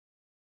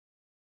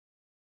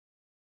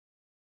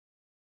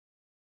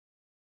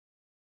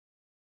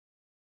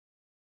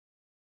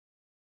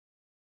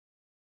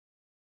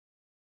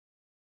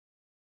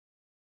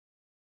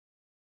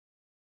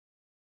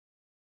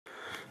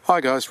Hi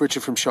guys,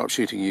 Richard from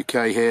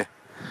SharpshootingUK here.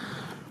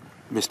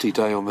 Misty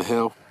day on the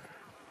hill.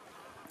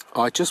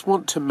 I just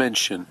want to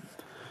mention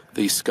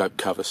these scope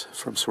covers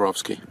from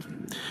Swarovski.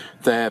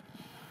 They're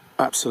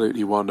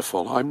absolutely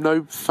wonderful. I'm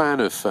no fan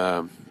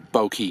of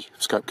bulky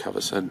scope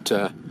covers, and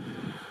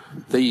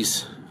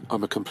these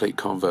I'm a complete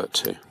convert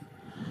to.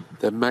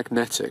 They're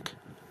magnetic.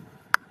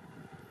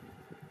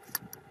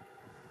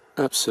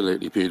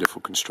 Absolutely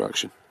beautiful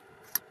construction.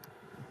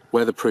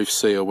 Weatherproof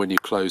seal when you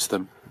close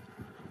them.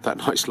 That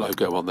nice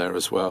logo on there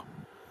as well.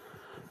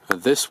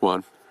 And this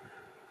one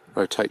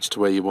rotates to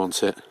where you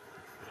want it.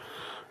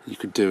 You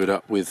can do it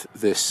up with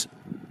this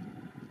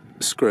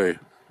screw.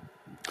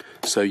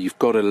 So you've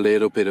got a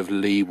little bit of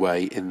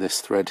leeway in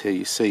this thread here.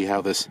 You see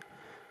how there's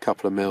a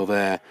couple of mil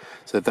there.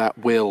 So that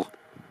will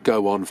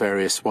go on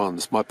various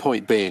ones. My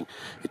point being,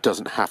 it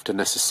doesn't have to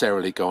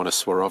necessarily go on a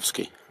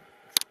Swarovski.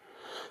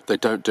 They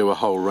don't do a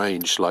whole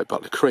range like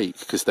Butler Creek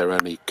because they're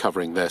only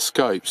covering their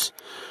scopes,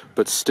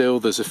 but still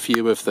there's a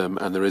few of them,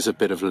 and there is a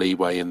bit of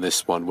leeway in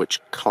this one which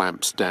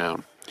clamps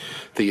down.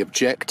 The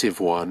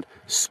objective one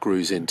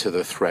screws into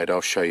the thread.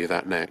 I'll show you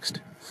that next.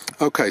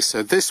 Okay,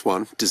 so this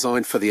one,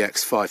 designed for the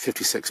X5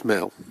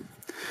 56mm,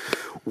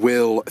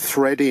 will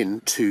thread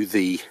into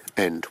the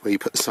end where you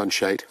put the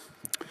sunshade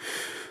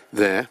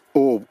there,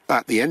 or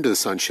at the end of the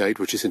sunshade,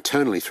 which is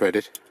internally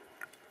threaded.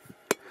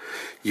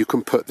 You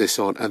can put this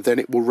on and then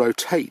it will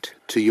rotate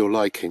to your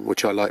liking,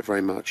 which I like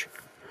very much.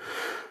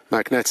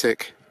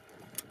 Magnetic.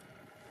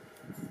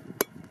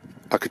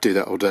 I could do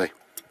that all day.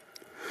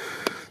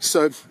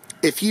 So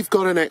if you've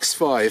got an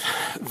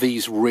X5,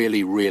 these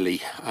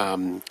really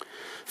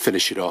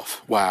finish it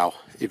off. Wow,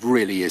 it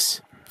really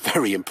is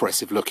very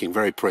impressive looking,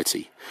 very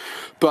pretty.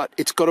 But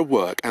it's got to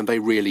work, and they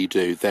really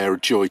do. They're a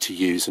joy to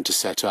use and to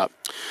set up.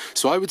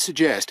 So I would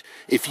suggest,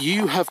 if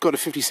you have got a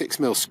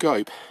 56mm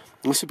scope,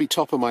 this would be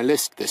top of my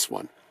list, this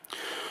one.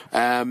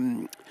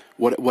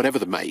 Whatever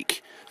the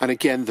make. And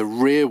again, the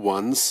rear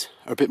ones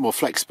are a bit more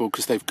flexible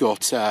because they've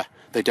got,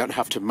 they don't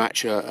have to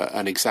match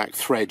an exact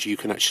thread. You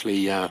can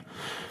actually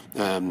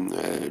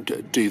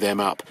do them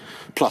up,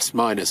 plus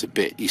minus a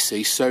bit, you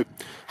see. So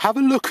have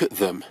a look at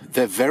them.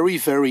 They're very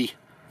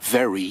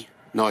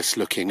nice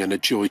looking and a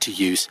joy to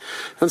use.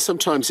 And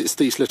sometimes it's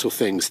these little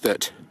things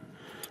that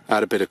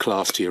add a bit of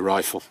class to your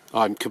rifle.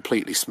 I'm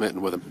completely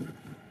smitten with them.